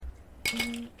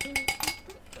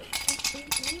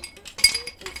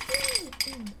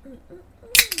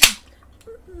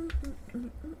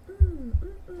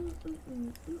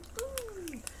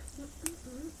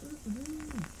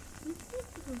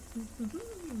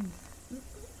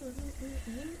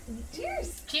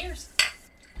Cheers. Cheers.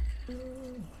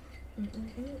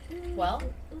 Well,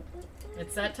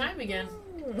 it's that time again.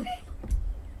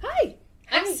 Hi,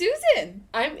 I'm Susan.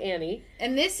 I'm Annie.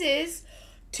 And this is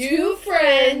Two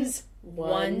Friends,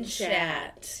 One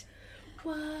Chat.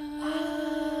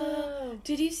 Wow.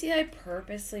 Did you see I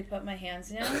purposely put my hands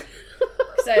down?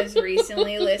 Because I was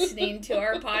recently listening to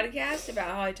our podcast about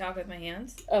how I talk with my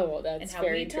hands. Oh, well, that's and how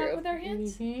very we true. talk with our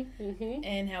hands. Mm-hmm, mm-hmm.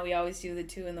 And how we always do the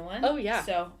two and the one. Oh, yeah.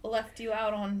 So I left you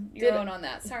out on your own on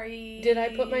that. Sorry. Did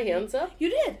I put my hands up? You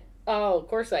did. Oh, of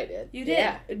course I did. You did.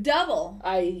 Yeah. Double.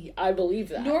 I believe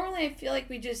that. Normally, I feel like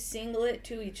we just single it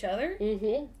to each other.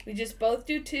 Mm-hmm. We just both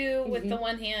do two with the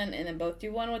one hand, and then both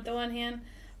do one with the one hand.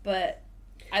 But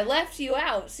I left you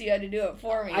out, so you had to do it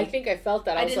for me. I think I felt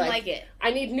that. I was didn't like it.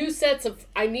 I need new sets of.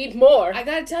 I need more. I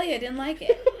gotta tell you, I didn't like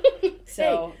it.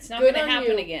 So Hey, it's not good gonna on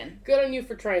happen you. again. Good on you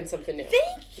for trying something new.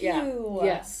 Thank Yeah. you.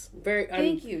 Yes. Very.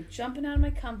 Thank you. Jumping out of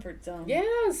my comfort zone.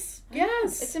 Yes. I know.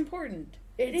 Yes. It's important.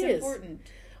 It's important.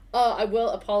 I will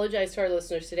apologize to our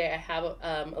listeners today. I have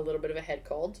a little bit of a head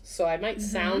cold, so I might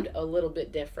sound a little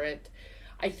bit different.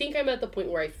 I think I'm at the point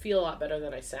where I feel a lot better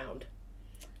than I sound.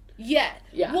 Yeah.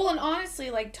 Yeah. Well, and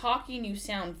honestly, like talking, you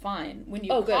sound fine. When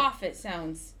you Oh, good. cough, it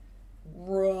sounds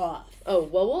rough. Oh,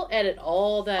 well, we'll edit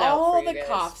all that out All for you the guys.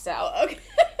 coughs out. Okay.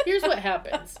 Here's what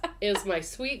happens, is my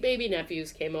sweet baby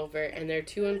nephews came over, and they're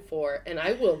 2 and 4, and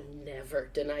I will never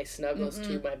deny snuggles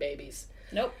to my babies.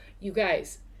 Nope. You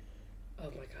guys, oh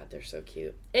my god, they're so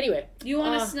cute. Anyway. You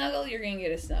want a snuggle, you're going to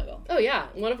get a snuggle. Oh yeah,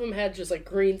 one of them had just like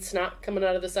green snot coming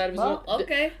out of the side of his Well, nose.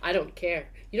 okay. I don't care.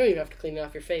 You don't even have to clean it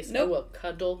off your face. Nope. I will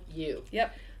cuddle you.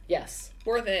 Yep. Yes.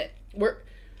 Worth it.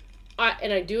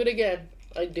 I do it again.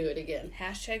 I do it again.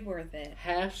 Hashtag worth it.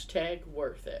 Hashtag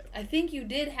worth it. I think you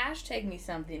did hashtag me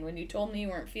something when you told me you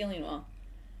weren't feeling well.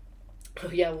 Oh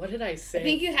yeah, what did I say? I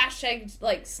think you hashtagged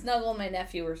like snuggle my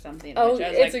nephew or something. Oh, which I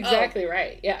was it's like, exactly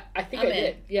right. Yeah, I think I I'm in.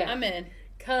 did. Yeah. I'm in.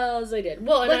 Cause I did.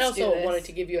 Well, and Let's I do also this. wanted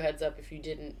to give you a heads up if you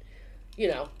didn't,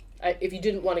 if you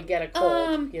didn't want to get a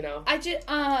cold, I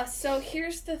just so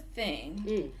here's the thing.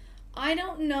 Mm. I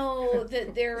don't know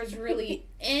that there is really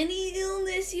any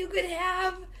illness you could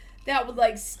have that would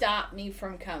like stop me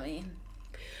from coming.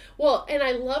 Well, and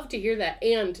I love to hear that,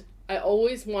 and I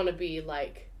always want to be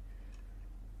like,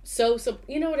 so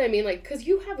you know what I mean, like, cause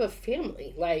you have a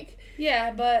family, like,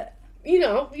 Yeah, but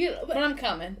but I'm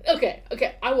coming. okay,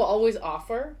 I will always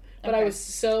offer, but I Okay. was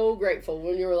so grateful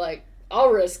when you were like, I'll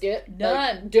risk it.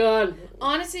 Done. Like, done.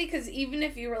 Honestly, because even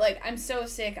if you were like, I'm so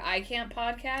sick, I can't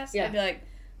podcast, Yeah. I'd be like,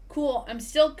 cool, I'm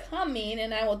still coming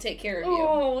and I will take care of you.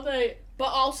 Oh, But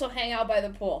also hang out by the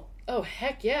pool oh,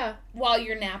 heck yeah. while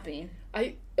you're napping.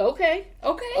 Okay. Okay.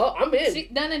 Oh, I'm in. See,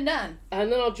 done and done.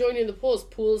 And then I'll join you in the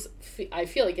pools. I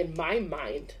feel like in my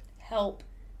mind, Help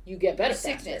you get better your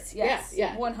sickness. faster. Yes.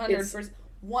 Yeah. 100%.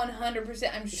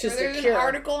 100%. I'm sure just a there's an cure.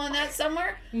 article on that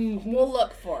somewhere. Mm-hmm. We'll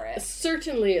look for it.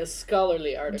 Certainly a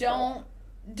scholarly article.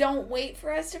 Don't wait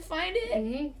for us to find it.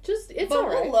 Mm-hmm. It's But all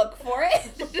right. we'll look for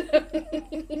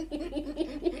it.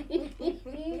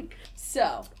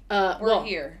 So, we're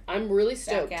here. I'm really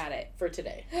stoked Back at it. for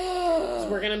today. 'Cause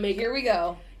we're gonna make Here we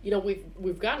go.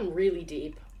 we've gotten really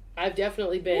deep. I've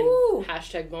definitely been Woo.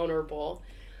 #vulnerable.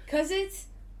 Because it's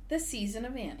the season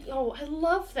of Annie. Oh, I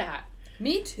love that.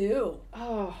 Me too.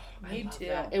 Oh, I Me love too.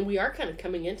 that. And we are kind of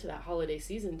coming into that holiday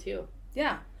season too.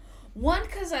 Yeah. 1,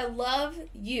 because I love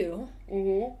you.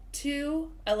 Mm-hmm.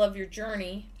 2, I love your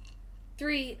journey.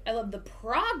 3, I love the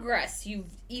progress you've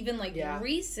even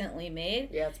recently made.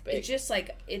 Yeah, it's big. It's just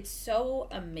like, it's so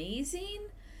amazing.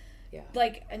 Yeah.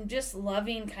 Like, I'm just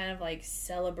loving kind of like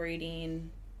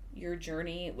celebrating your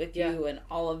journey with you and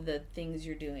all of the things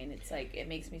you're doing. It's like, it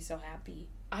makes me so happy.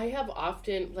 I have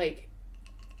often, like,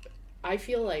 I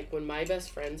feel like when my best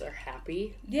friends are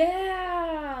happy,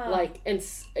 Yeah. like, and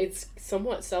it's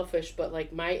somewhat selfish, but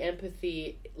like my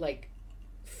empathy, like,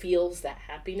 feels that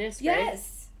happiness, right?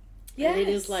 Yes. Yes. And it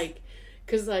is like,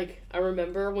 cause like, I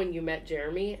remember when you met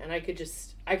Jeremy and I could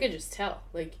just tell,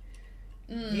 like,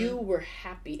 you were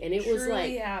happy, and it was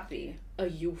Truly like happy. a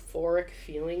euphoric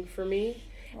feeling for me.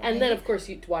 Right. And then of course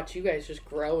to watch you guys just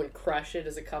grow and crush it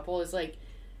as a couple is like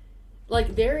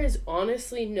there is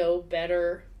honestly no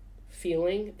better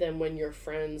feeling than when your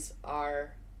friends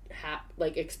are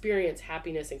experience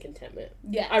happiness and contentment.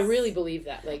 Yes. I really believe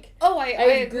that. Like, Oh, I I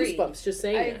have agree. goosebumps just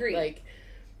saying I it. agree. Like,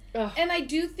 And I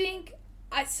do think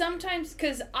I sometimes,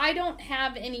 because I don't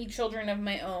have any children of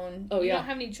my own. Oh, you yeah. don't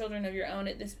have any children of your own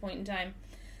at this point in time.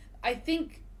 I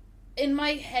think in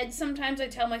my head sometimes I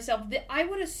tell myself that I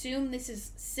would assume this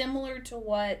is similar to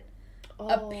what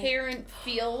a parent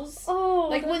feels. Oh,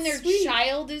 like when their sweet.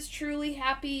 child is truly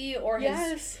happy or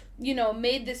has,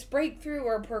 made this breakthrough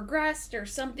or progressed or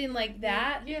something like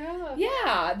that. Yeah.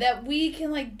 Yeah, that we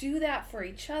can like do that for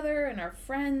each other and our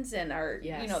friends and our,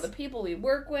 the people we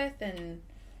work with and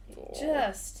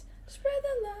just spread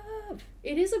the love.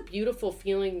 It is a beautiful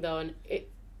feeling though, and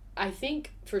I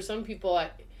think for some people,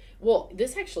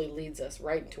 this actually leads us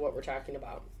right into what we're talking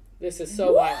about. This is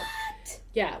so wild.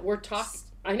 Yeah, we're talking.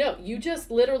 I know, you just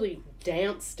literally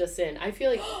danced us in. I feel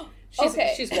like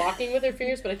she's walking with her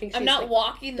fingers, but I think she's I'm not like,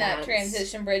 walking that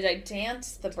transition bridge. I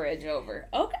danced the bridge over.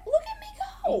 Okay, look at me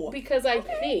go. Because I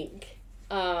think,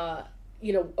 I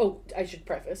should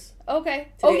preface. Okay.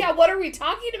 Today, what are we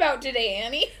talking about today,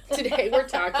 Annie? Today we're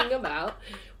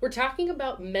talking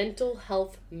about mental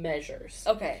health measures.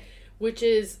 Okay. Which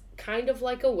is kind of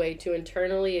like a way to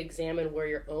internally examine where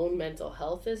your own mental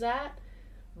health is at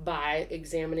by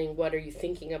examining what are you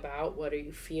thinking about, what are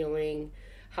you feeling,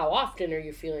 how often are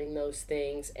you feeling those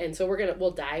things. And so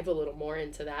we'll dive a little more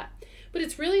into that. But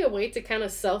it's really a way to kind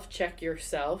of self-check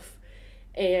yourself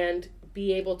and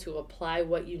be able to apply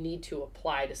what you need to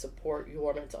apply to support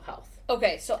your mental health.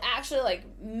 Okay, so actually like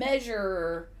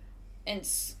measure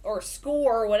or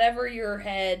score whatever your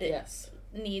head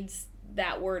needs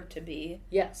that word to be.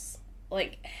 Yes.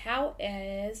 Like, how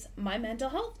is my mental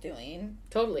health doing?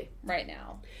 Totally. Right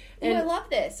now. And I love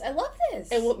this. And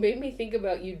what made me think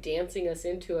about you dancing us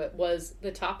into it was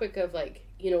the topic of like,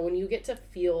 when you get to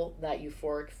feel that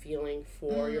euphoric feeling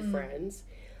for your friends,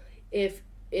 if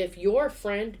your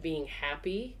friend being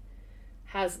happy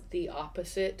has the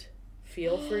opposite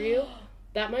feel for you,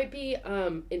 that might be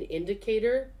an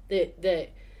indicator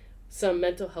that some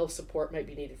mental health support might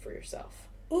be needed for yourself.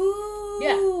 Ooh,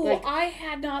 yeah, I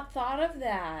had not thought of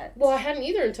that. Well, I hadn't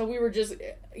either until we were just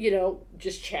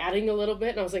chatting a little bit,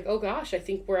 and I was like, oh gosh, I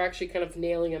think we're actually kind of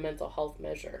nailing a mental health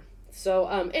measure. So,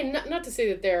 and not to say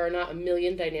that there are not a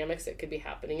million dynamics that could be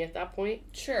happening at that point.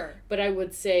 Sure. But I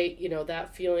would say,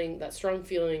 that feeling, that strong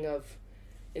feeling of,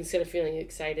 instead of feeling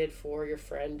excited for your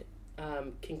friend,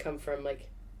 can come from like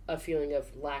a feeling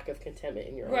of lack of contentment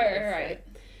in your own life.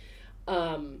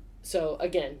 Right. So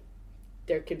again,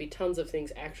 there could be tons of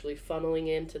things actually funneling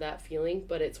into that feeling,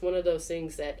 but it's one of those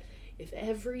things that if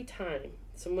every time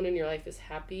someone in your life is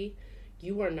happy,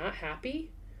 you are not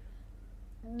happy.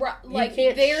 Right, like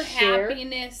their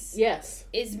happiness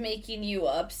is making you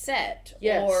upset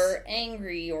or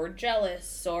angry or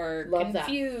jealous or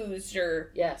confused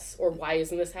or why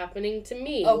isn't this happening to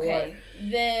me? Okay,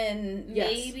 then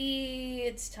maybe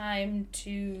it's time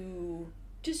to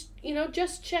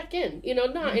just check in.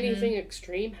 Not anything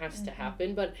extreme has to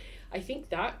happen, but I think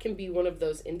that can be one of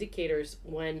those indicators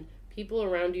when people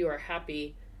around you are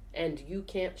happy and you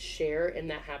can't share in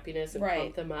that happiness and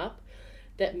pump them up,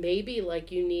 that maybe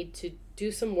like you need to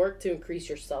do some work to increase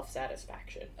your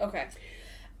self-satisfaction. Okay.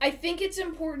 I think it's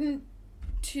important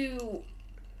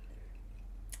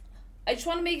I just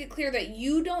want to make it clear that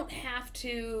you don't have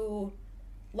to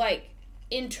like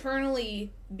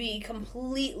internally be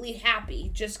completely happy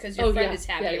just because your friend is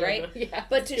happy, right? Yeah,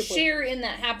 but to share in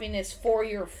that happiness for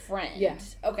your friend. Yeah.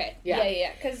 Okay.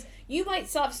 Yeah. Because you might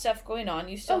still have stuff going on.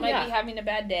 You still might be having a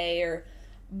bad day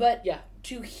but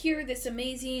to hear this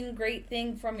amazing, great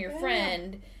thing from your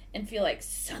friend and feel like,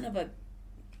 son of a...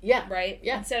 Right?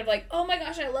 Yeah. Instead of like, oh my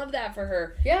gosh, I love that for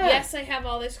her. Yeah. Yes, I have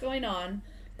all this going on,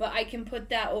 but I can put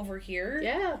that over here.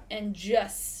 Yeah. And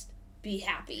just be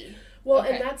happy. Well,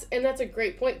 and that's a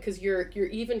great point because you're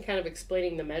even kind of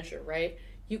explaining the measure, right?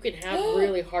 You can have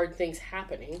really hard things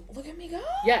happening. Look at me go.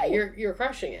 Yeah, you're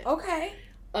crushing it. Okay.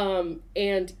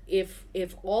 And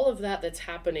if all of that's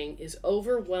happening is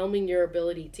overwhelming your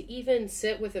ability to even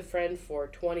sit with a friend for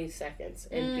 20 seconds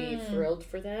and be thrilled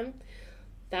for them,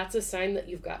 that's a sign that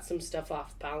you've got some stuff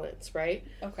off balance, right?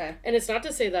 Okay. And it's not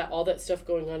to say that all that stuff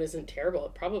going on isn't terrible.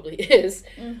 It probably is.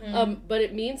 But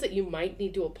it means that you might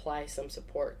need to apply some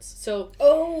supports. So...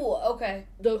 Oh, okay.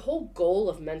 The whole goal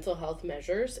of mental health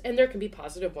measures, and there can be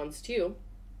positive ones too,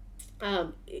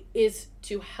 is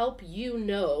to help you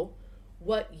know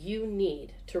what you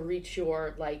need to reach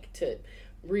your, mental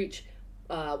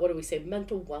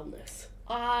wellness.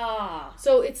 Ah.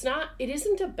 So it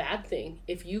isn't a bad thing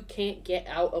if you can't get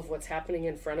out of what's happening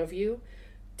in front of you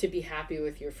to be happy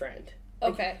with your friend.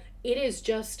 Okay. It is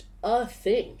just a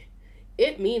thing.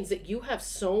 It means that you have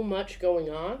so much going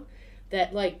on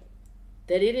that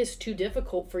it is too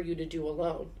difficult for you to do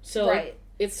alone. So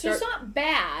it's not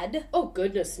bad. Oh,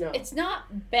 goodness, no. It's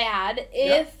not bad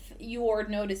if you're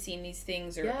noticing these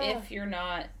things or if you're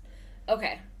not...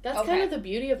 Okay. That's kind of the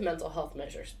beauty of mental health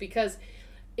measures, because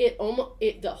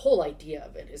the whole idea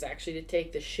of it is actually to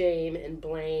take the shame and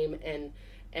blame and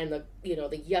the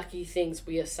the yucky things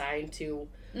we assign to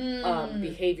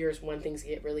behaviors when things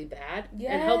get really bad,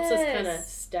 and helps us kind of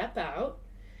step out.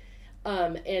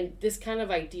 And this kind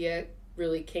of idea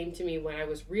really came to me when I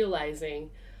was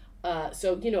realizing,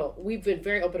 we've been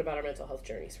very open about our mental health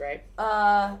journeys, right?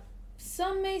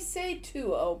 Some may say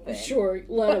too open. Sure,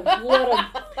 let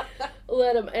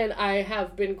them. And I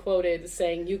have been quoted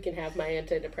saying, "You can have my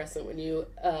antidepressant when you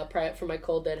pry it from my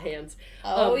cold dead hands."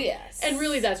 Yes. And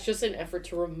really, that's just an effort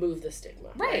to remove the stigma,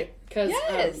 right?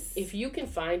 Because if you can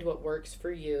find what works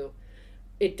for you,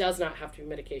 it does not have to be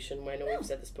medication. I know we've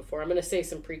said this before. I'm going to say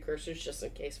some precursors just in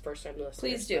case first-time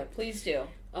listeners. Please do.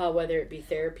 Whether it be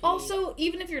therapy. Also,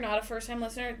 even if you're not a first-time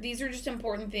listener, these are just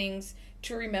important things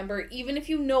to remember. Even if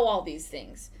you know all these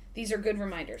things, these are good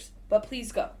reminders. But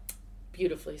please go.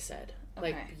 Beautifully said.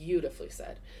 Okay. Beautifully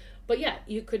said. But yeah,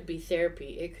 it could be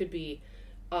therapy. It could be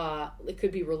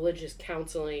religious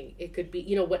counseling. It could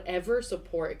be, whatever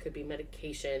support. It could be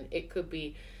medication. It could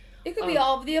be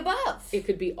all of the above. It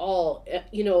could be all,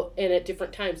 and at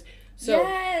different times. So,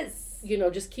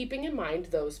 just keeping in mind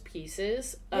those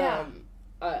pieces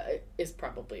is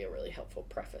probably a really helpful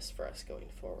preface for us going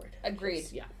forward. Agreed.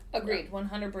 Agreed.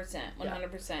 100%.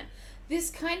 100%. This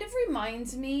kind of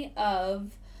reminds me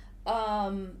of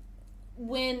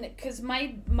because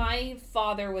my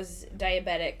father was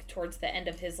diabetic towards the end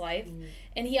of his life,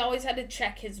 and he always had to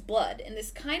check his blood. And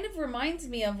this kind of reminds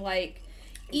me of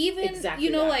even,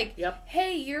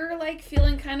 hey, you're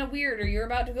feeling kind of weird, or you're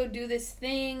about to go do this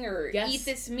thing, or eat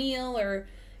this meal,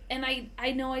 and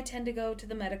I know I tend to go to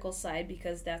the medical side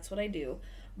because that's what I do,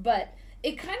 but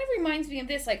it kind of reminds me of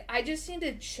this, I just need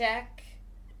to check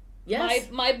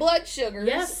my blood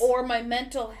sugars or my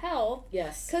mental health,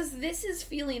 because this is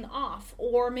feeling off,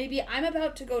 or maybe I'm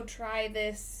about to go try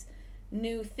this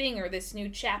new thing, or this new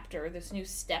chapter, this new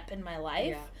step in my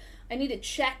life. I need to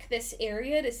check this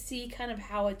area to see kind of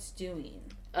how it's doing.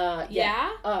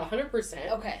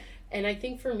 100%. Okay. And I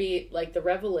think for me, the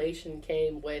revelation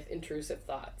came with intrusive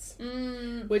thoughts.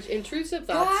 Which intrusive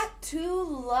thoughts... Got to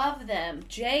love them.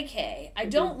 JK. I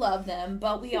don't love them,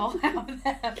 but we all have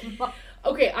them.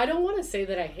 Okay, I don't want to say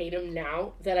that I hate them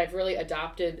now, that I've really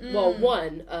adopted... Well,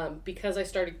 one, because I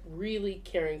started really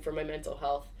caring for my mental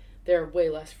health, they're way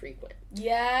less frequent.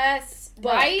 Yes,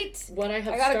 but right? What I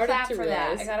have started to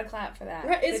realize... I gotta clap for that.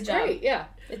 Right, it's great, yeah.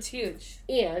 It's huge.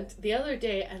 And the other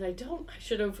day, and I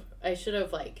should have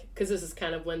because this is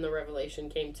kind of when the revelation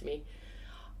came to me.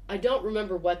 I don't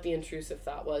remember what the intrusive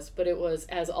thought was, but it was,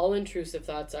 as all intrusive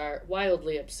thoughts are,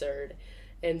 wildly absurd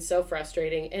and so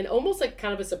frustrating, and almost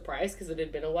kind of a surprise, because it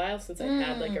had been a while since I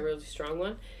had a really strong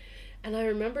one. And I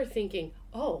remember thinking,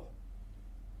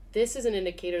 this is an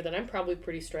indicator that I'm probably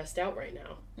pretty stressed out right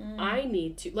now. I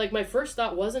need to, my first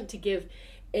thought wasn't to give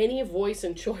any voice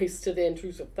and choice to the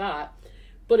intrusive thought,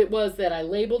 but it was that I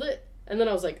labeled it, and then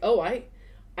I was like, I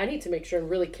need to make sure and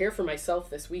really care for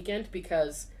myself this weekend,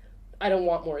 because I don't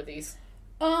want more of these.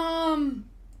 Okay.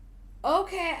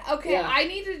 Yeah. I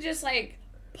need to just, time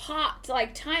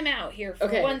out here for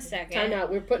 1 second. Time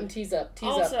out. We're putting tees up.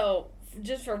 Also,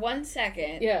 just for 1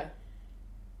 second. Yeah.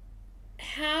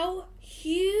 How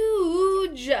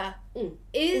huge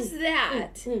is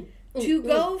that to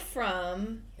go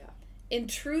from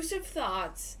intrusive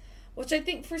thoughts, which I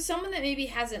think for someone that maybe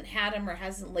hasn't had them or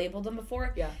hasn't labeled them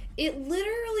before, it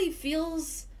literally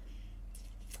feels,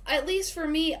 at least for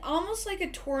me, almost like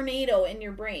a tornado in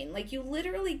your brain. You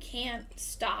literally can't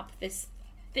stop this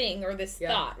thing or this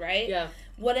thought, right? Yeah.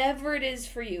 Whatever it is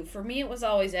for you. For me, it was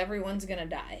always everyone's gonna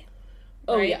die.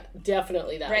 Oh, right? Yeah,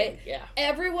 definitely that right? one. Yeah.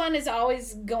 Everyone is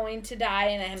always going to die,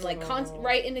 and I'm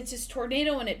right, and it's this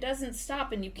tornado, and it doesn't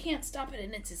stop, and you can't stop it,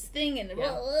 and it's this thing, and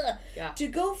to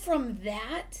go from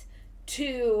that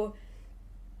to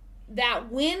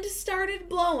that wind started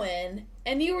blowing,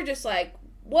 and you were just like,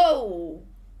 whoa,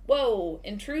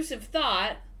 intrusive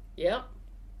thought. Yep.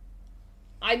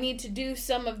 I need to do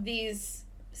some of these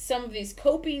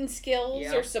coping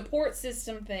skills or support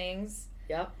system things.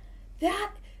 Yep.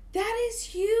 That is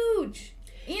huge.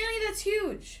 Annie, that's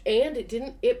huge. And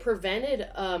it prevented,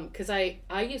 because I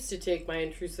used to take my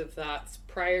intrusive thoughts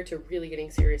prior to really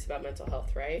getting serious about mental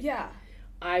health, right? Yeah.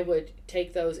 I would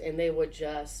take those, and they would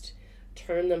just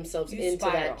turn themselves into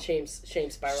that shame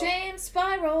spiral. Shame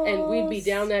spiral. And we'd be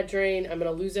down that drain. I'm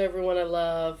going to lose everyone I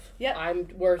love. Yep. I'm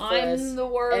worthless. I'm the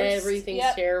worst. Everything's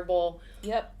terrible.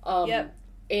 Yep.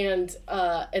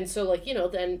 And so, like, you know,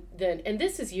 then, and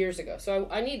this is years ago. So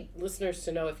I need listeners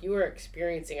to know, if you are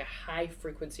experiencing a high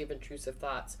frequency of intrusive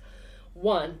thoughts,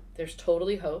 one, there's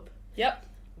totally hope. Yep.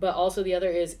 But also the other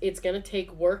is, it's going to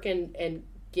take work and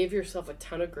give yourself a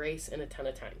ton of grace and a ton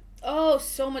of time. Oh,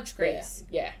 so much grace.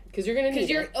 Yeah. Because you're going to need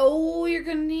it. You're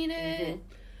going to need it. Mm-hmm.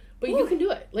 But you can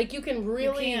do it. Like, you can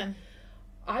really... You can.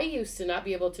 I used to not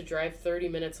be able to drive 30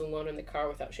 minutes alone in the car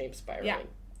without shame spiraling. Yeah.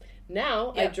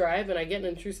 Now, I drive and I get an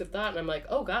intrusive thought and I'm like,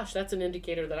 oh gosh, that's an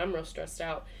indicator that I'm real stressed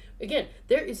out. Again,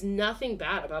 there is nothing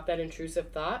bad about that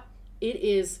intrusive thought. It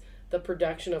is the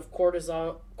production of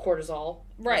cortisol.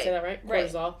 Right. Did I say that right?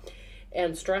 Cortisol.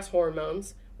 And stress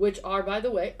hormones, which are, by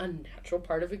the way, a natural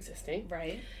part of existing.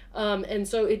 Right. And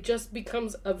so it just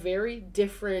becomes a very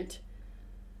different,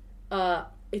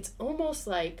 it's almost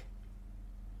like,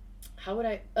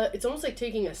 it's almost like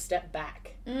taking a step back.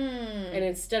 And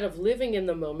instead of living in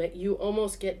the moment, you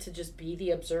almost get to just be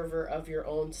the observer of your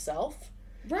own self.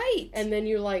 Right. And then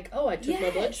you're like, oh, I took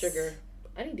my blood sugar.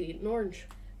 I need to eat an orange.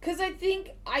 Because I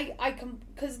think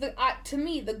to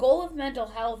me, the goal of mental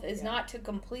health is not to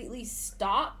completely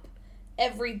stop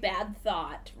every bad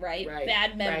thought, right?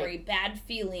 Bad memory, bad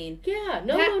feeling. Yeah,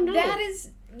 no. That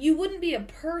is, you wouldn't be a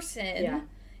person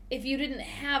if you didn't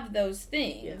have those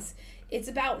things. Yeah. It's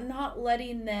about not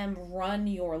letting them run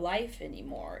your life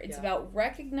anymore. It's about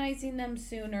recognizing them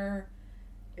sooner,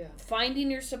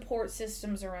 finding your support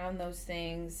systems around those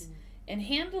things, and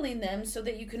handling them so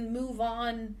that you can move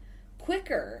on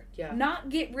quicker. Yeah. Not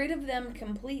get rid of them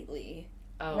completely.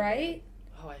 Oh, right?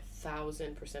 Oh, I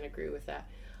 1,000% agree with that.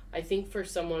 I think for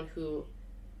someone who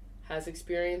has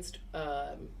experienced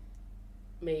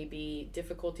maybe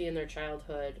difficulty in their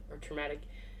childhood or traumatic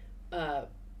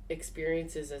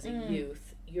experiences as a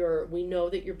youth, we know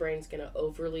that your brain's going to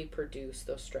overly produce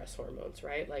those stress hormones,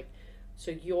 right? Like,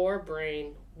 so your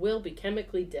brain will be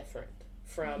chemically different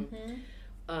from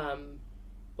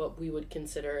what we would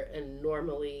consider a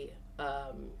normally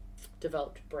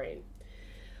developed brain.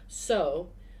 So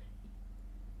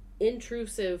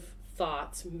intrusive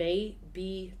thoughts may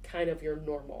be kind of your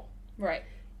normal, right?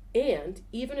 And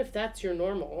even if that's your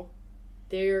normal,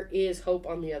 there is hope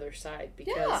on the other side,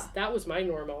 because that was my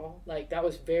normal. Like, that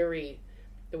was very,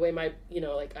 the way my, you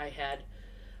know, like I had,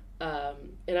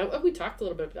 and we talked a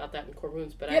little bit about that in Core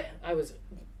Wounds, but I was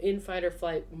in fight or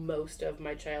flight most of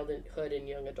my childhood and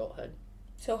young adulthood.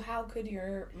 So how could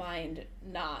your mind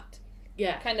not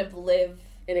kind of live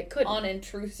and it could on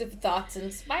intrusive thoughts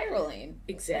and spiraling?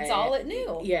 Exactly. That's all it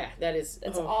knew. Yeah, that's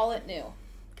all it knew.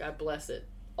 God bless it.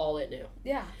 All it knew.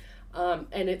 Yeah.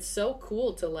 And it's so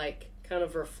cool to, like, kind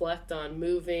of reflect on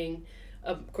moving.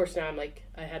 Of course, now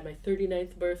I had my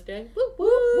 39th birthday. Woo,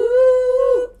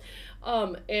 woo,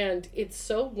 woo. And it's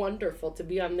so wonderful to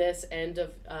be on this end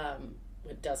of,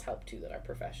 it does help too that our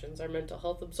professions are mental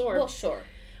health absorbed. Well, sure.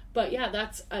 But yeah,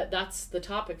 that's the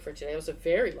topic for today. It was a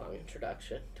very long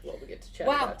introduction to what we get to chat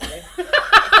about today.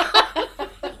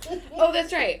 Oh,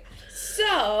 that's right.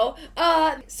 So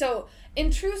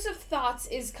intrusive thoughts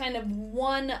is kind of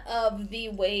one of the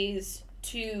ways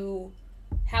to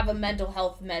have a mental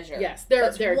health measure. Yes, there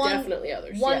are definitely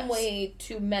others. One way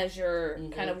to measure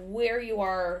kind of where you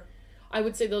are. I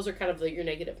would say those are kind of your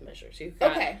negative measures. You've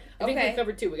got, I think we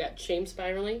covered two. We got shame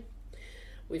spiraling.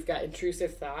 We've got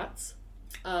intrusive thoughts.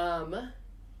 We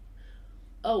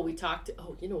talked.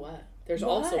 Oh, you know what? There's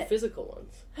also physical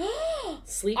ones.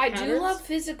 Sleep patterns. I do love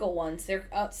physical ones. They're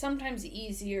sometimes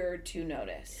easier to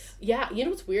notice. Yeah, you know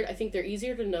what's weird? I think they're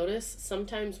easier to notice,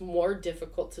 sometimes more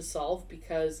difficult to solve,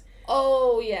 because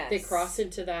they cross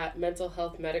into that mental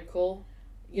health medical,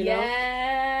 you know?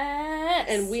 Yes.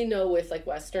 And we know with, like,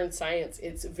 Western science,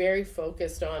 it's very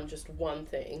focused on just one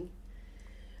thing.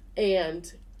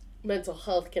 And mental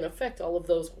health can affect all of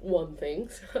those one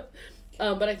things.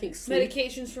 But I think sleep...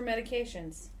 Medications for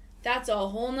medications. That's a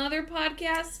whole nother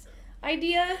podcast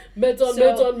idea. Meds on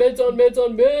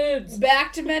meds.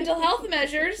 Back to mental health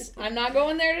measures. I'm not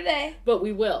going there today. But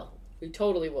we will. We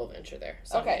totally will venture there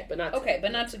someday. But not today. Okay,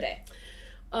 but not today.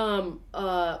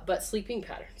 But sleeping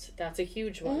patterns. That's a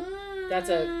huge one. That's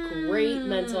a great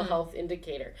mental health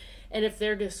indicator. And if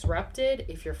they're disrupted,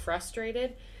 if you're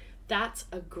frustrated, that's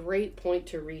a great point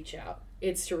to reach out.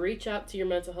 It's to reach out to your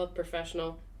mental health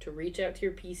professional, to reach out to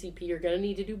your PCP. You're going to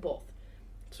need to do both.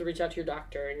 So reach out to your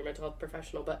doctor and your mental health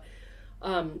professional, but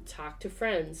talk to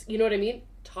friends. You know what I mean?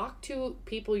 Talk to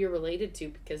people you're related to,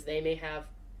 because they may have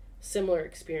similar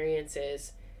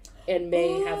experiences and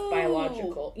may have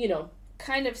biological, you know.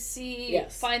 Kind of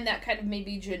find that kind of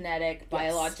maybe genetic,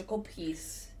 biological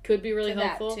piece. could be really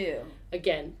helpful. That too.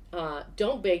 Again,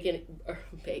 don't bake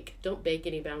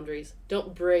any boundaries.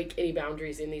 Don't break any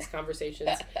boundaries in these conversations.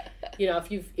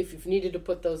 If you've needed to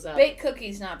put those up. Bake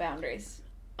cookies, not boundaries.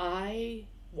 I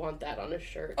want that on a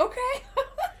shirt. Okay.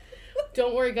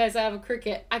 Don't worry, guys. I have a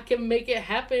Cricut. I can make it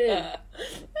happen.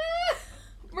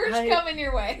 Merch coming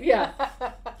your way. Yeah.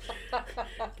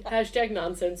 Hashtag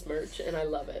nonsense merch, and I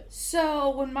love it. So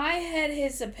when my head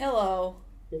hits a pillow,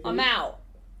 I'm out.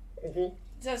 Mm-hmm.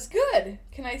 That's good.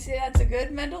 Can I say that's a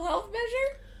good mental health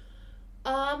measure?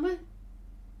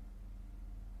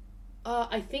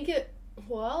 I think it.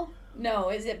 Well. No,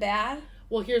 is it bad?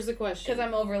 Well, here's the question. Because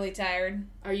I'm overly tired.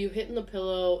 Are you hitting the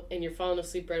pillow and you're falling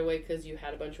asleep right away because you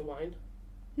had a bunch of wine?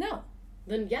 No.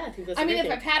 Then yeah, I think that's.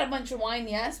 If I've had a bunch of wine,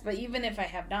 yes, but even if I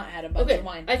have not had a bunch of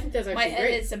wine, I think that's actually great. My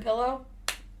head hits a pillow,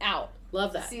 out.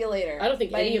 Love that. See you later. I don't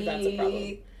think any of that's a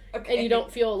problem. Okay. And you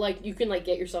don't feel like you can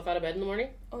get yourself out of bed in the morning?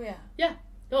 Oh yeah. Yeah.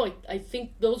 No, I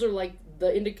think those are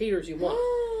the indicators you want.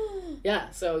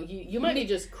 Yeah, so you might be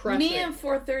just crushing. Me and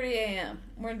 4:30 a.m.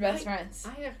 We're best friends.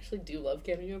 I actually do love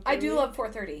getting up. I do love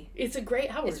 4:30. It's a great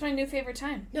hour. It's my new favorite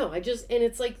time. No, and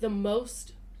it's the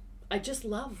most. I just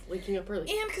love waking up early.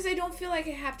 And because I don't feel like I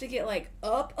have to get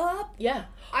up. Yeah.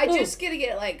 I just get to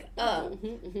get up.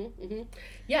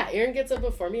 Yeah, Aaron gets up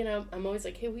before me, and I'm always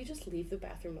like, hey, we just leave the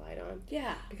bathroom light on.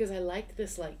 Yeah. Because I like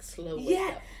this slow wake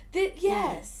up.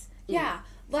 Yes. Yeah.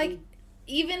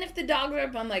 Even if the dogs are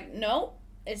up, I'm like, nope,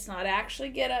 it's not actually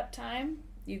get up time.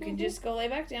 You can just go lay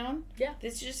back down. Yeah.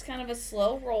 This is just kind of a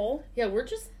slow roll. Yeah, we're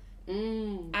just...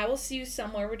 I will see you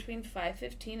somewhere between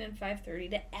 5:15 and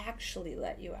 5:30 to actually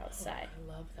let you outside. I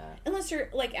love that. Unless you're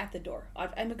at the door.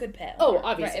 I'm a good pet. Oh,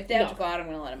 obviously. Right, if they have to go out, I'm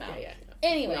going to let them out. Yeah.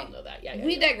 Anyway, we all know that. Yeah.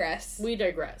 We digress.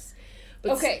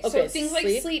 But so things like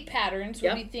sleep patterns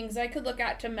would be things I could look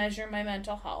at to measure my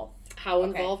mental health. How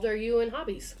involved are you in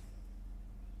hobbies?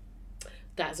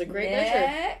 That's a great Next.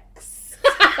 measure.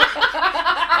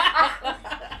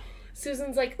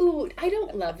 Susan's like, ooh, I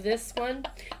don't love this one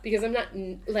because I'm not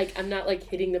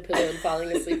hitting the pillow and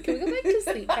falling asleep. Can we go back to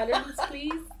sleep patterns,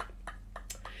 please?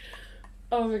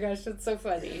 Oh my gosh, that's so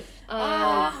funny.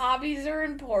 Hobbies are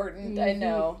important. I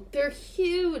know they're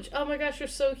huge. Oh my gosh, they're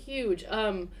so huge.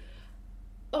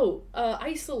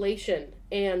 Isolation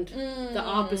and the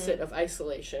opposite of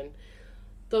isolation.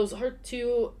 Those are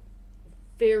two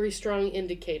very strong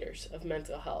indicators of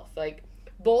mental health.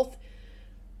 Both.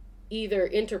 Either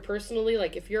interpersonally,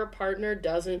 if your partner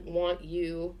doesn't want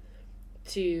you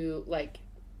to,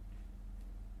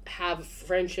 have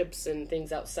friendships and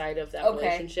things outside of that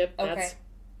relationship, that's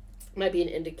might be an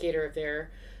indicator of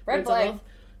their red flag. Health.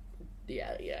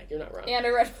 Yeah, you're not wrong. And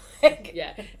a red flag.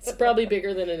 Yeah, it's probably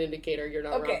bigger than an indicator. You're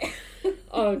not wrong.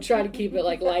 I'm trying to keep it,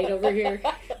 light over here.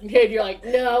 And you're like,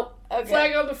 no,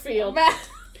 flag on the field.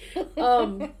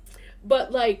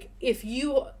 But if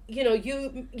you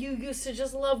used to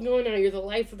just love going out, you're the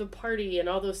life of the party and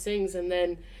all those things, and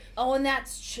then and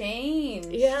that's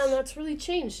changed. Yeah, and that's really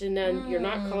changed, and then you're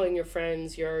not calling your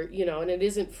friends. You're and it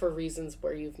isn't for reasons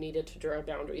where you've needed to draw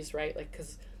boundaries, right?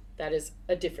 Because that is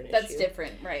a different issue. That's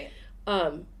different, right?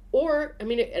 Or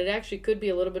it actually could be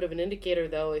a little bit of an indicator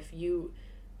though if you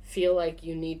feel like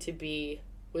you need to be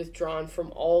withdrawn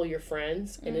from all your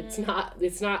friends, and it's not.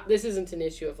 This isn't an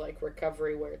issue of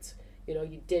recovery where it's.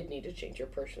 You did need to change your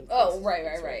person. Oh, right.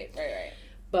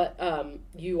 But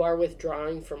you are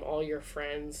withdrawing from all your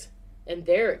friends, and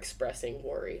they're expressing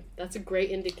worry. That's a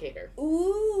great indicator.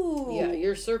 Ooh. Yeah,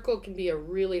 your circle can be a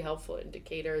really helpful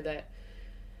indicator that,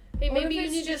 hey, maybe you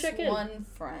need to check in. One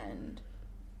friend.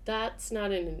 That's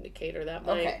not an indicator. That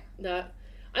might...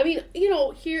 Okay.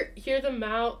 Hear them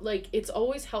out. It's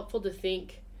always helpful to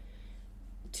think,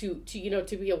 to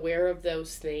be aware of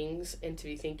those things and to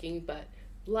be thinking, but...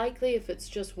 Likely, if it's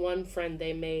just one friend,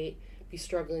 they may be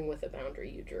struggling with a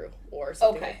boundary you drew or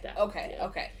something like that.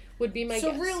 Okay. Would be my guess.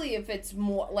 So really, if it's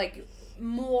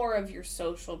more of your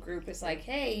social group, it's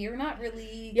hey, you're not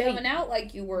really coming out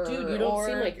like you were. Dude, you don't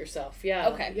seem like yourself. Yeah.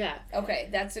 Okay. Yeah. Okay,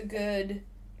 that's a good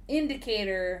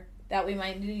indicator that we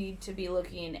might need to be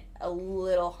looking a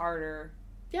little harder.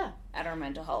 Yeah. At our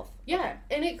mental health. Yeah.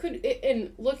 Okay.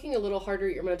 And looking a little harder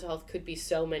at your mental health could be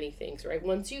so many things, right?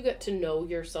 Once you get to know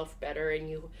yourself better and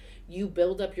you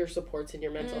build up your supports in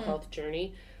your mental health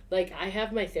journey, I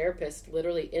have my therapist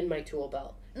literally in my tool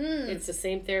belt. It's the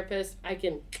same therapist. I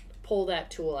can pull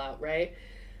that tool out, right?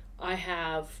 I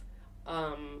have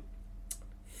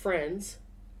friends.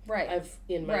 Right.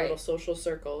 In my little social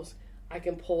circles. I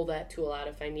can pull that tool out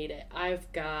if I need it.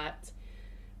 I've got...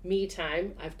 me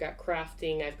time, I've got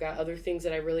crafting, I've got other things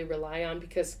that I really rely on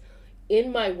because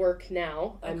in my work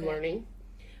now, I'm learning,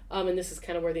 and this is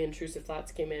kind of where the intrusive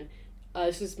thoughts came in,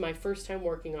 This is my first time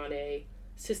working on a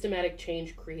systematic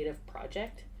change creative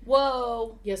project.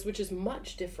 Whoa. Yes, which is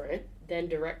much different than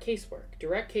direct casework.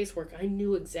 Direct casework, I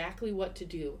knew exactly what to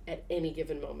do at any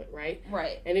given moment, right?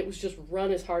 Right. And it was just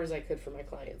run as hard as I could for my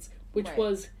clients, which right.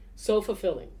 was so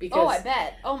fulfilling because I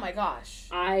bet. Oh my gosh.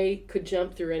 I could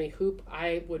jump through any hoop.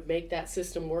 I would make that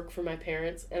system work for my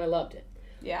parents, and I loved it.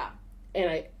 Yeah. And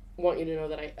I want you to know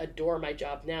that I adore my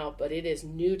job now, but it is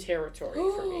new territory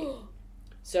for me.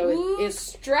 So it's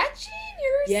stretching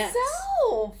yourself. Yes.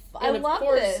 I love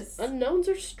this. Unknowns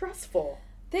are stressful.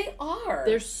 They are.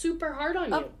 They're super hard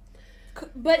on you.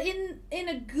 But in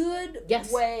a good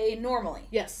way normally.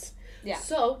 Yes. Yeah.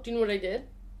 So, do you know what I did?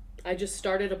 I just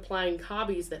started applying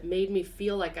hobbies that made me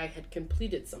feel like I had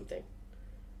completed something.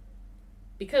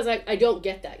 Because I don't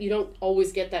get that. You don't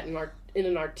always get that in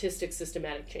an artistic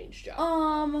systematic change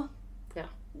job. Yeah.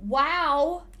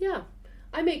 Wow. Yeah.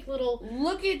 I make little...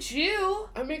 Look at you.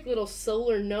 I make little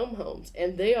solar gnome homes,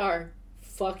 and they are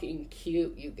fucking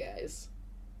cute, you guys.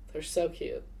 They're so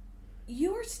cute.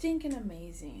 You're stinking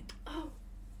amazing. Oh.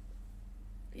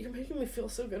 You're making me feel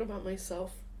so good about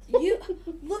myself. You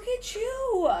look at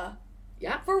you.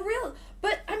 Yeah. For real.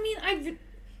 But, I mean, I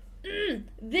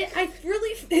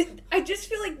just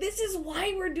feel like this is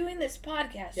why we're doing this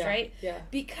podcast, right? Yeah.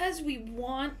 Because we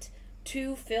want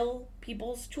to fill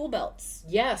people's tool belts.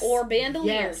 Yes. Or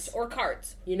bandoliers or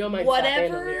carts. You know my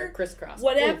bandolier, crisscross.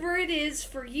 Whatever it is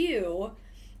for you,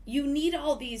 you need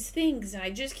all these things. And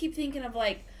I just keep thinking of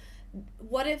like,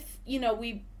 what if,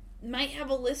 we might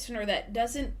have a listener that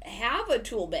doesn't have a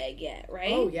tool bag yet,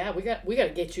 right? Oh yeah, we got to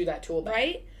get you that tool bag.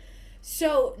 Right?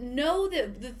 So know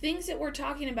that the things that we're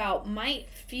talking about might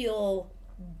feel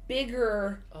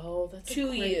bigger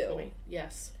to you. Point.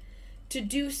 Yes. To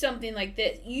do something like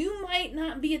this. You might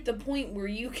not be at the point where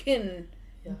you can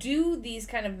do these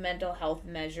kind of mental health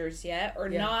measures yet, or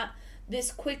not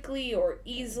this quickly or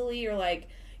easily, or like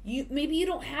maybe you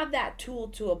don't have that tool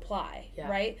to apply,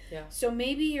 right? Yeah. So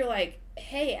maybe you're like,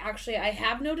 hey, actually I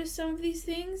have noticed some of these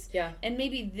things. Yeah. And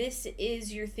maybe this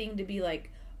is your thing to be like,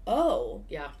 oh.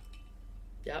 Yeah.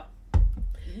 Yep.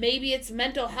 Maybe it's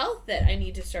mental health that I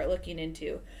need to start looking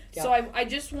into. Yeah. So I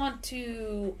just want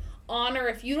to honor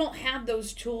if you don't have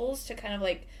those tools to kind of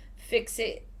like fix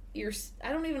it.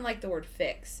 I don't even like the word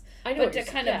fix. I know, but to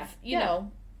kind of,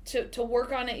 know, to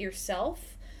work on it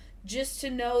yourself. Just to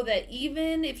know that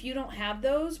even if you don't have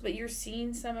those, but you're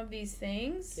seeing some of these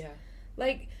things,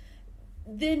 like,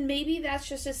 then maybe that's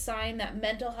just a sign that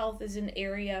mental health is an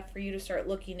area for you to start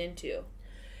looking into.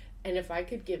 And if I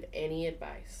could give any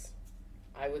advice,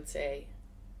 I would say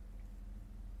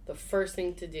the first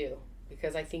thing to do,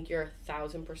 because I think you're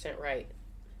 1,000% right,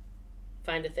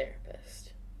 find a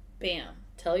therapist. Bam.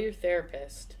 Tell your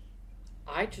therapist,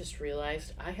 I just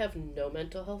realized I have no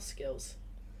mental health skills.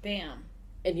 Bam.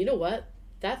 And you know what?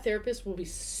 That therapist will be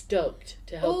stoked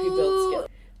to help you build skills.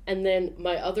 And then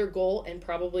my other goal, and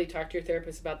probably talk to your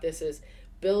therapist about this, is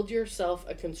build yourself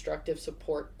a constructive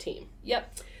support team.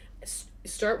 Yep.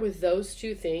 Start with those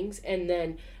two things, and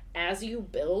then as you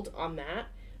build on that,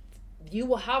 you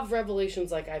will have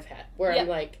revelations like I've had, where I'm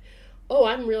like, oh,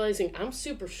 I'm realizing I'm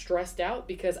super stressed out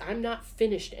because I'm not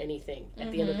finished anything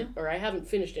at the end of the, or I haven't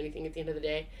finished anything at the end of the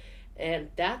day, and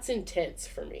that's intense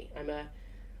for me.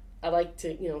 I like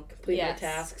to, complete my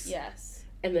tasks. Yes.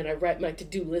 And then I write my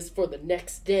to-do list for the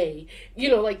next day.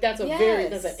 That's that's an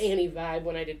anti-vibe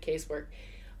when I did casework.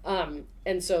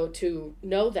 And so to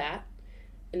know that,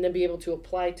 and then be able to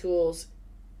apply tools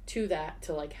to that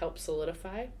to like help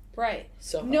solidify. Right.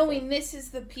 So knowing this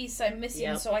is the piece I'm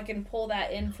missing, so I can pull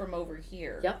that in from over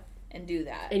here. Yep. And do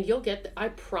that. And you'll get I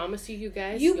promise you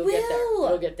guys, you'll will. Get there.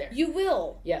 You'll get there. You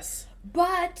will. Yes.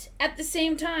 But at the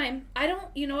same time, I don't.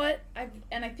 You know what? I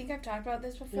think I've talked about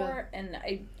this before, and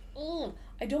I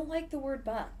don't like the word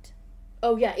 "but."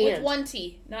 Oh yeah, and with one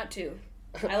T, not two.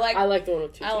 I like the one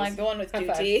with two T's. I like the one with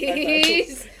two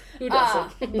T's. Who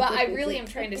doesn't? But I really am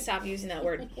trying to stop using that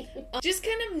word. Just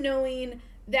kind of knowing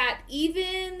that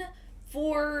even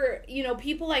for,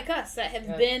 people like us that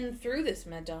have been through this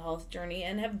mental health journey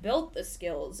and have built the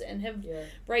skills and have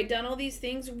done all these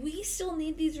things, we still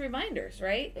need these reminders,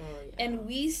 right? Oh, yeah. And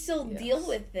we still deal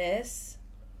with this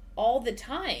all the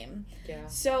time. Yeah.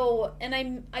 So,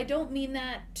 and I don't mean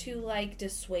that to like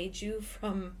dissuade you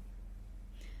from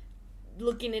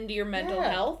looking into your mental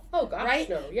health. Oh gosh, right?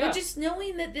 No. Yeah. But just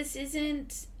knowing that this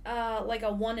isn't like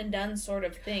a one and done sort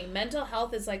of thing. Mental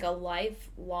health is like a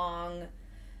lifelong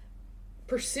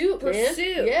pursuit. Man.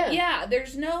 Yeah.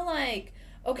 There's no like,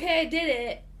 okay, I did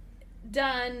it,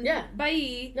 done. Yeah.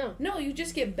 Bye. No, you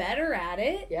just get better at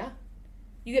it. Yeah.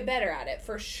 you get better at it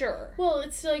for sure. Well,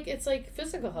 it's like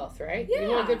physical health, right? Yeah. You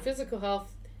want good physical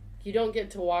health, you don't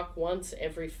get to walk once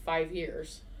every 5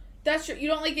 years. That's true. You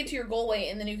don't like get to your goal weight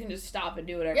and then you can just stop and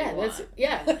do whatever you want.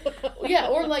 Yeah,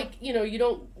 or like, you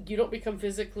don't become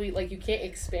physically, like, you can't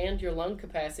expand your lung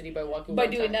capacity by walking by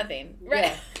doing nothing.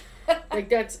 Right. Yeah. Like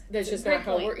that's just not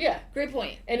how it works. Yeah. Great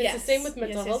point. And it's the same with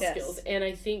mental health skills. And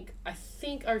I think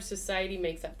our society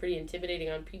makes that pretty intimidating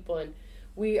on people, and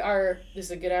this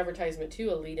is a good advertisement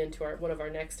too, a lead into one of our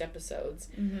next episodes,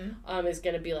 is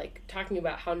going to be like talking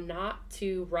about how not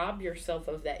to rob yourself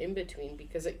of that in-between,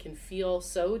 because it can feel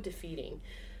so defeating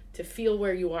to feel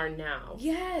where you are now.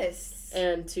 Yes.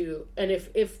 And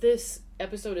if this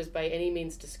episode is by any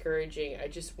means discouraging, I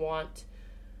just want,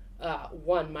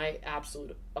 my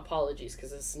absolute apologies,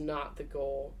 because it's not the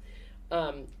goal.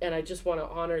 And I just want to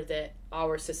honor that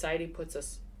our society puts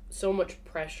us so much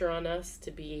pressure on us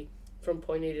to be from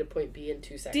point A to point B in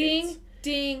 2 seconds. Ding,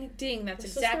 ding, ding. That's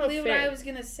exactly what I was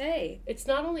going to say. It's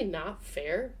not only not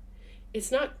fair,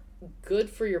 it's not good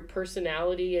for your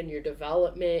personality and your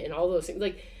development and all those things.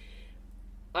 Like,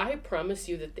 I promise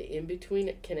you that the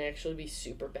in-between can actually be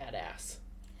super badass.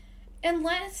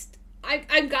 Unless,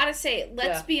 I've got to say it,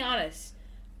 let's be honest.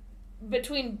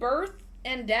 Between birth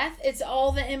and death, it's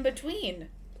all the in-between.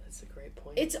 That's a great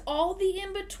point. It's all the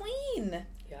in-between.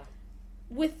 Yeah.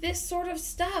 With this sort of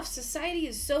stuff, society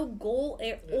is so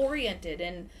goal-oriented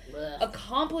and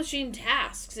accomplishing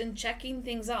tasks and checking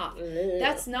things off.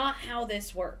 That's not how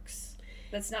this works.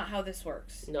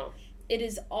 No. It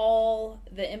is all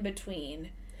the in-between.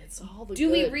 It's all the Do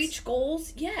goods. we reach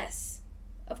goals? Yes.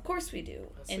 Of course we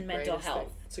do. That's in mental health.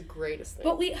 Thing. It's the greatest thing.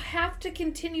 But we have to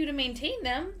continue to maintain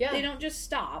them. Yeah. They don't just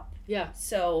stop. Yeah.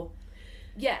 So,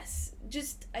 yes.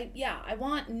 I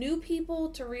want new people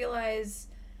to realize,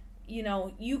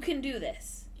 you can do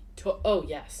this. Oh,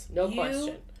 yes. No question.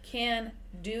 You can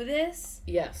do this.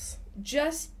 Yes.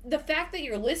 Just the fact that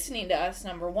you're listening to us,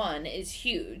 number one, is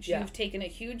huge. Yeah. You've taken a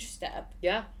huge step.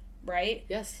 Yeah. Right?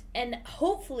 Yes. And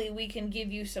hopefully we can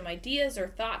give you some ideas or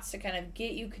thoughts to kind of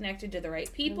get you connected to the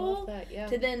right people. I love that, yeah.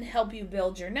 To then help you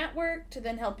build your network, to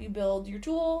then help you build your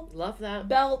tool. Love that.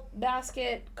 Belt,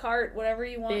 basket, cart, whatever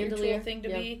you want Bandolier. your tool thing to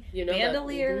be.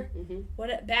 Bandolier.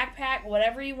 What backpack,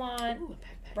 whatever you want. Ooh, a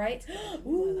backpack. Right?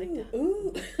 Ooh, I like that.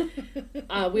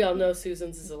 Ooh. We all know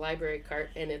Susan's is a library cart,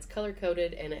 and it's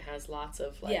color-coded, and it has lots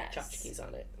of, tchotchkes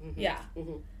on it. Mm-hmm. Yeah.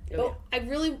 Mm-hmm. But I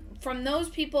really, from those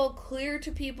people, clear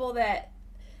to people that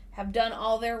have done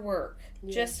all their work,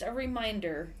 just a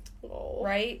reminder,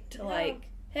 right? To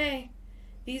hey,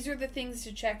 these are the things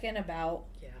to check in about.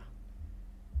 Yeah.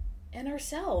 And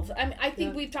ourselves. I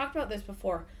think we've talked about this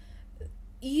before.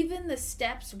 Even the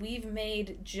steps we've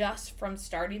made just from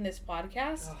starting this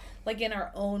podcast, like in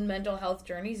our own mental health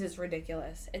journeys, is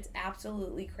ridiculous. It's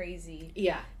absolutely crazy.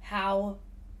 Yeah. How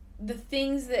the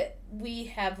things that we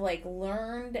have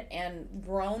learned and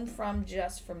grown from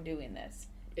just from doing this.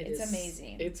 It's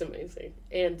amazing. It's amazing.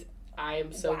 And I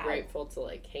am so grateful to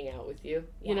hang out with you.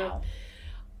 You know?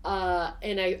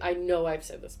 And I know I've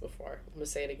said this before. I'm going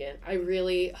to say it again. I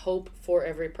really hope for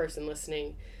every person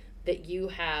listening that you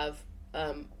have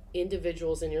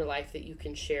individuals in your life that you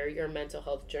can share your mental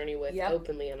health journey with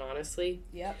openly and honestly.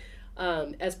 Yep.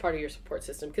 As part of your support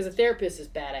system. Because a therapist is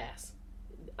badass.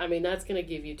 I mean, that's going to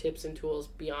give you tips and tools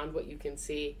beyond what you can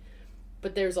see.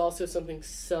 But there's also something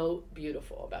so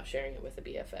beautiful about sharing it with a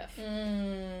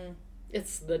BFF.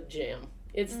 It's the jam.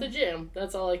 It's the jam.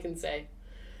 That's all I can say.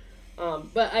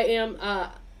 But I am,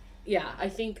 I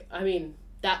think,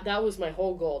 that was my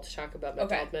whole goal, to talk about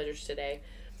mental health measures today.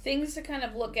 Things to kind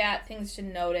of look at, things to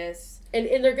notice. And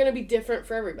they're going to be different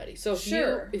for everybody. So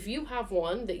if you have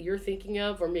one that you're thinking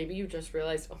of, or maybe you just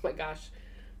realized, oh my gosh,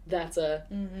 that's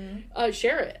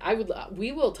share it.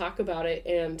 We will talk about it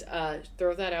and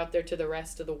throw that out there to the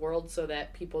rest of the world so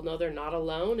that people know they're not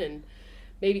alone and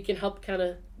maybe can help kind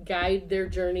of guide their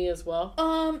journey as well.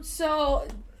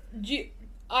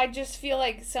 I just feel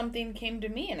like something came to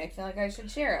me and I feel like I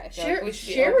should share it. I feel like we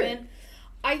should be open. It.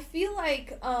 I feel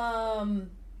like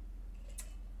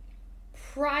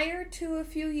prior to a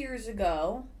few years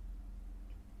ago,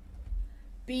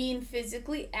 being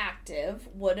physically active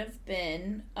would have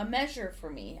been a measure for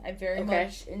me. I very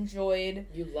much enjoyed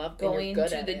going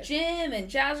to the gym and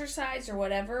jazzercise or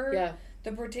whatever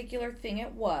the particular thing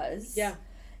it was. Yeah.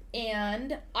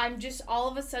 And I'm just all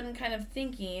of a sudden kind of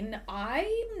thinking,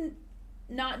 I'm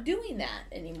not doing that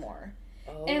anymore.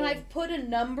 Oh. And I've put a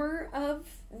number of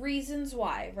reasons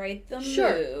why, right? The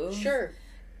move. Sure.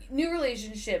 New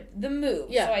relationship, the move.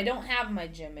 Yeah. So I don't have my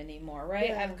gym anymore, right?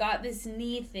 Yeah. I've got this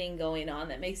knee thing going on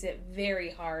that makes it very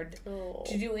hard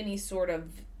to do any sort of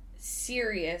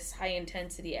serious high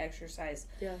intensity exercise.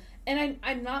 Yeah. And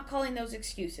I'm not calling those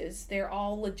excuses. They're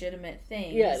all legitimate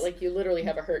things. Yeah, like you literally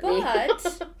have a hurt knee.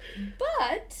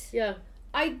 But yeah.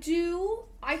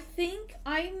 I think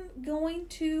I'm going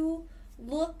to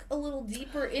look a little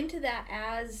deeper into that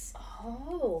as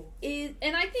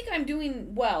and I think I'm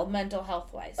doing well mental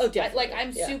health wise. Oh, definitely.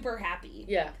 I'm super happy.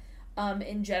 Yeah.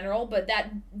 In general, but that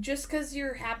just because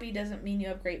you're happy doesn't mean you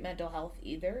have great mental health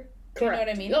either. Correct. You know what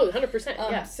I mean? Oh, 100%.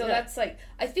 Yeah. So that's like,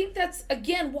 I think that's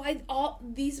again why all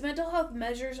these mental health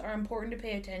measures are important to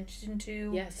pay attention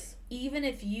to. Yes. Even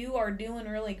if you are doing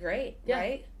really great, yeah.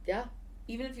 right? Yeah.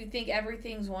 Even if you think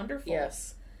everything's wonderful.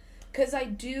 Yes. Because I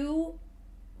do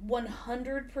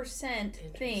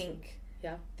 100% think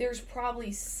there's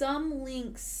probably some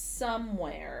link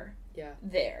somewhere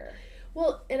there.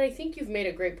 Well, and I think you've made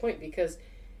a great point, because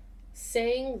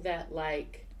saying that,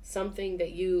 like, something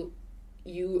that you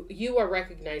are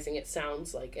recognizing, it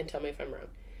sounds like, and tell me if I'm wrong,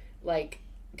 like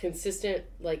consistent,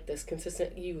 like this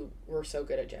consistent, you were so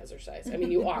good at jazzercise. I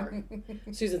mean, you are.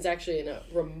 Susan's actually a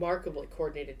remarkably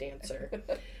coordinated dancer.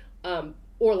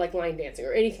 Or like line dancing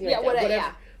or anything like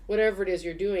that. Whatever it is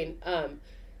you're doing.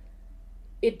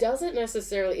 It doesn't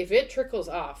necessarily, if it trickles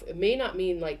off, it may not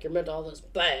mean like your mental health is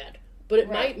bad, but it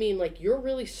might mean like you're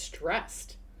really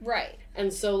stressed. Right.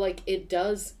 And so like it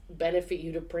does benefit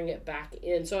you to bring it back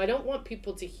in. So I don't want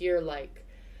people to hear like,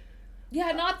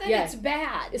 not that it's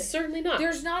bad. It's certainly not.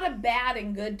 There's not a bad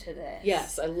and good to this.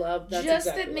 Yes, I love that. Just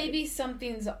exactly that maybe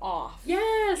something's off.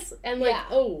 Yes, and like,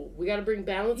 we got to bring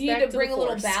balance back. You need to bring a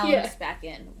little balance back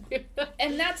in.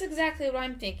 And that's exactly what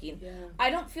I'm thinking. Yeah.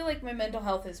 I don't feel like my mental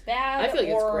health is bad. I feel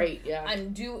like it's great. Yeah.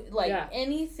 I'm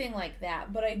anything like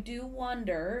that, but I do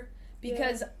wonder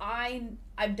because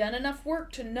I've done enough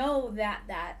work to know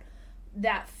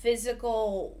that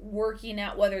physical working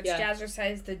out, whether it's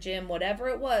jazzercise, the gym, whatever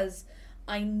it was,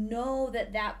 I know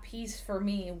that piece for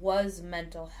me was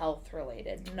mental health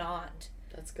related, not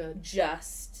that's good.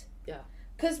 Just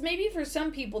because maybe for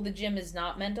some people the gym is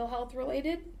not mental health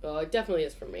related. Well, it definitely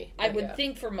is for me. I would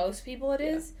think for most people it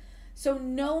is. So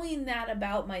knowing that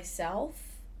about myself,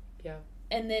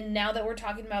 and then now that we're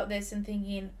talking about this and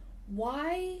thinking,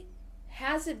 why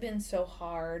has it been so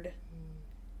hard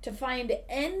to find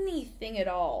anything at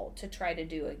all to try to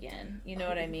do again? You know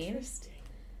what I mean? Interesting.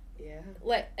 Yeah.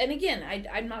 And again,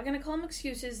 I'm not going to call them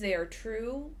excuses. They are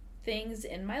true things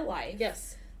in my life.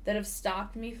 Yes. That have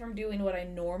stopped me from doing what I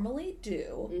normally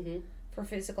do for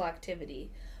physical activity.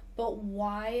 But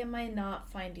why am I not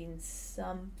finding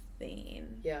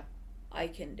something I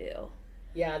can do?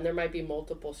 Yeah, and there might be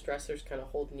multiple stressors kind of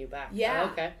holding you back.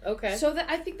 Yeah. Okay. So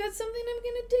I think that's something I'm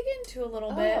going to dig into a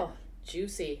little bit. Oh,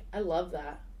 juicy. I love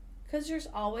that. Because there's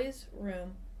always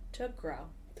room to grow.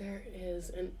 There is,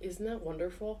 and isn't that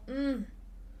wonderful?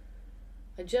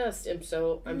 I just am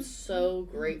so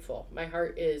grateful. My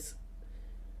heart is,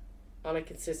 on a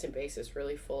consistent basis,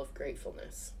 really full of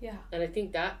gratefulness. Yeah. And I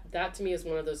think that to me is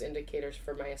one of those indicators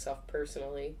for myself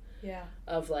personally. Yeah.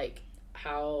 Of like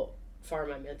how far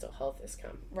my mental health has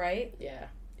come. Right? Yeah,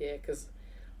 because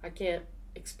I can't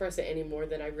express it any more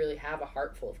than I really have a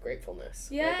heart full of gratefulness.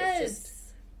 Yes. Like it's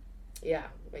just,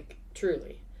 like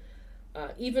truly.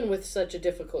 Even with such a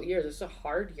difficult year, this is a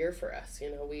hard year for us. You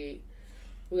know, we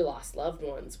lost loved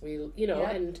ones.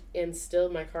 And still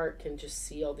my heart can just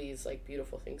see all these like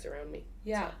beautiful things around me.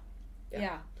 Yeah. So,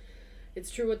 yeah. It's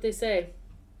true what they say.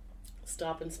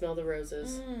 Stop and smell the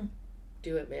roses.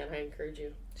 Do it, man. I encourage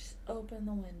you. Just open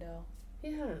the window.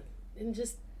 Yeah. And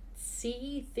just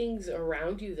see things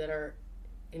around you that are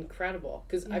incredible.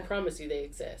 Because I promise you they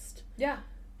exist. Yeah.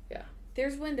 Yeah.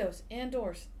 There's windows and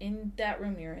doors in that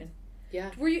room you're in. Yeah.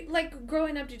 Were you, like,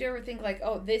 growing up, did you ever think, like,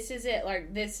 oh, this is it?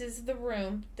 Like, this is the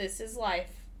room. This is life.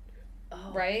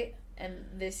 Oh. Right? And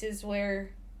this is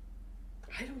where...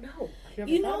 I don't know. I've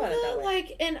never thought about it that way.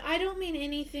 Like, and I don't mean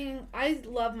anything... I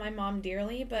love my mom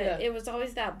dearly, but it was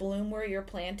always that bloom where you're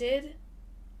planted.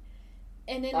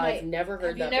 And then I've never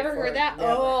heard that before. Have you never heard that?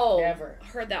 Never.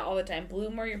 Heard that all the time.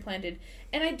 Bloom where you're planted.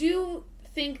 And I do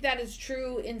think that is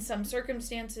true in some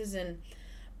circumstances,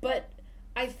 but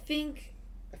I think...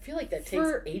 I feel like that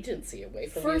takes agency away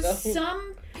from you, For though.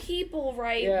 some people,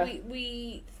 right,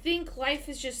 we think life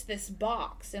is just this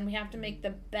box, and we have to make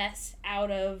the best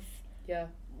out of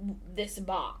this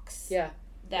box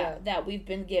that we've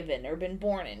been given or been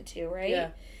born into, right? Yeah.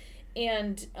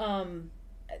 And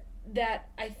that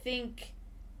I think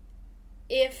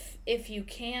if you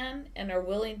can and are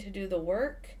willing to do the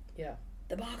work,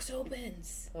 the box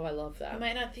opens. Oh, I love that. You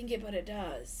might not think it, but it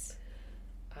does.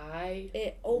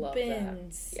 It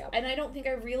opens. Yep. And I don't think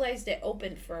I realized it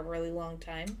opened for a really long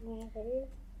time.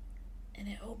 and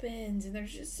it opens, and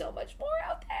there's just so much more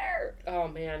out there. Oh,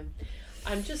 man.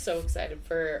 I'm just so excited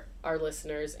for our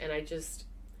listeners, and I'm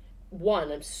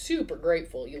super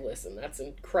grateful you listen. That's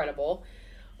incredible.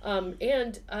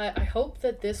 And I hope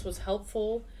that this was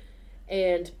helpful.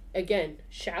 And again,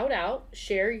 shout out,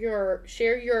 share your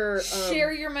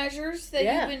measures that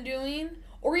you've been doing,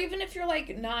 or even if you're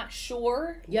like not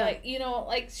sure, like, you know,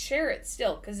 like share it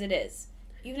still, because it is.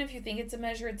 Even if you think it's a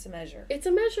measure, it's a measure. It's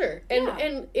a measure,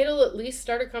 and it'll at least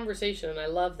start a conversation, and I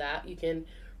love that. You can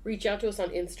reach out to us on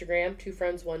Instagram,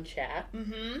 2friends1chat.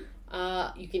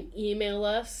 Mm-hmm. You can email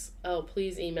us. Oh,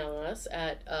 please email us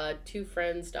at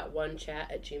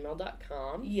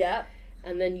 2friends.1chat@gmail.com. Yep.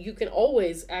 And then you can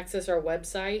always access our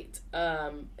website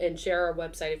and share our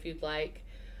website if you'd like.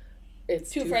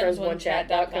 It's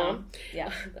 2friends1chat.com.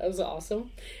 Yeah. That was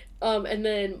awesome. And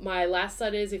then my last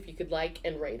thought is if you could like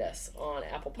and rate us on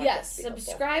Apple Podcasts. Yes,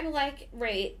 subscribe, like,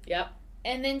 rate. Yep.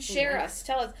 And then share us.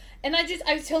 Tell us. And I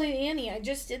was telling Annie, I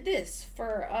just did this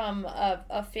for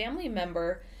a family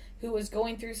member who was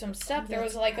going through some stuff. There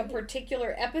was like a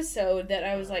particular episode that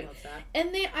I was like,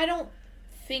 and I don't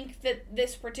think that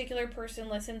this particular person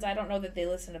listens. I don't know that they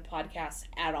listen to podcasts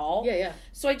at all. Yeah.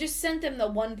 So I just sent them the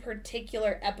one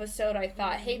particular episode. I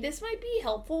thought, hey, this might be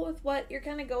helpful with what you're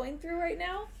kind of going through right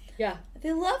now. Yeah.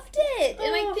 They loved it,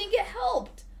 and I think it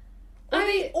helped.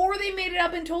 Or they made it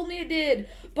up and told me it did.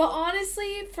 But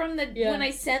honestly, from when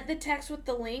I sent the text with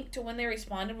the link to when they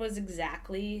responded was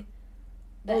exactly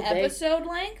the episode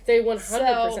length. They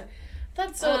 100%.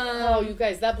 That's so. You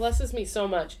guys, that blesses me so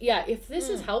much. Yeah, if this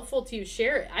is helpful to you,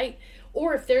 share it.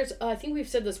 Or if there's, I think we've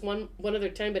said this one other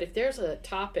time, but if there's a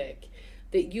topic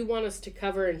that you want us to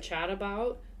cover and chat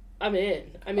about, I'm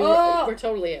in. I mean, we're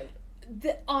totally in.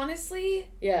 Honestly,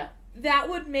 yeah, that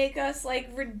would make us like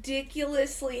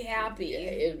ridiculously happy. Yeah,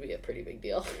 it would be a pretty big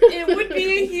deal. It would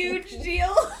be a huge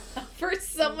deal for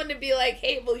someone to be like,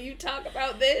 "Hey, will you talk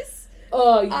about this?"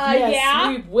 Yes,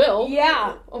 we will.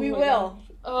 Yeah, we will.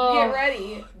 Get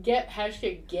ready. Get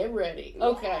ready.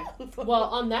 Okay. Well,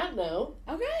 on that note,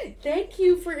 okay. Thank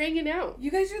you for hanging out.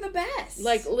 You guys are the best.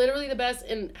 Like literally the best,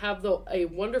 and have a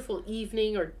wonderful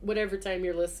evening or whatever time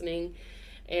you're listening.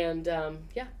 And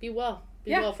be well.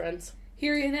 Be well, friends.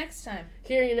 Hear you next time.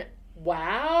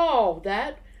 Wow,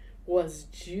 that was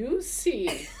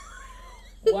juicy.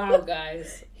 Wow,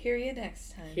 guys. Hear you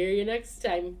next time. Hear you next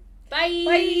time. Bye.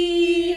 Bye.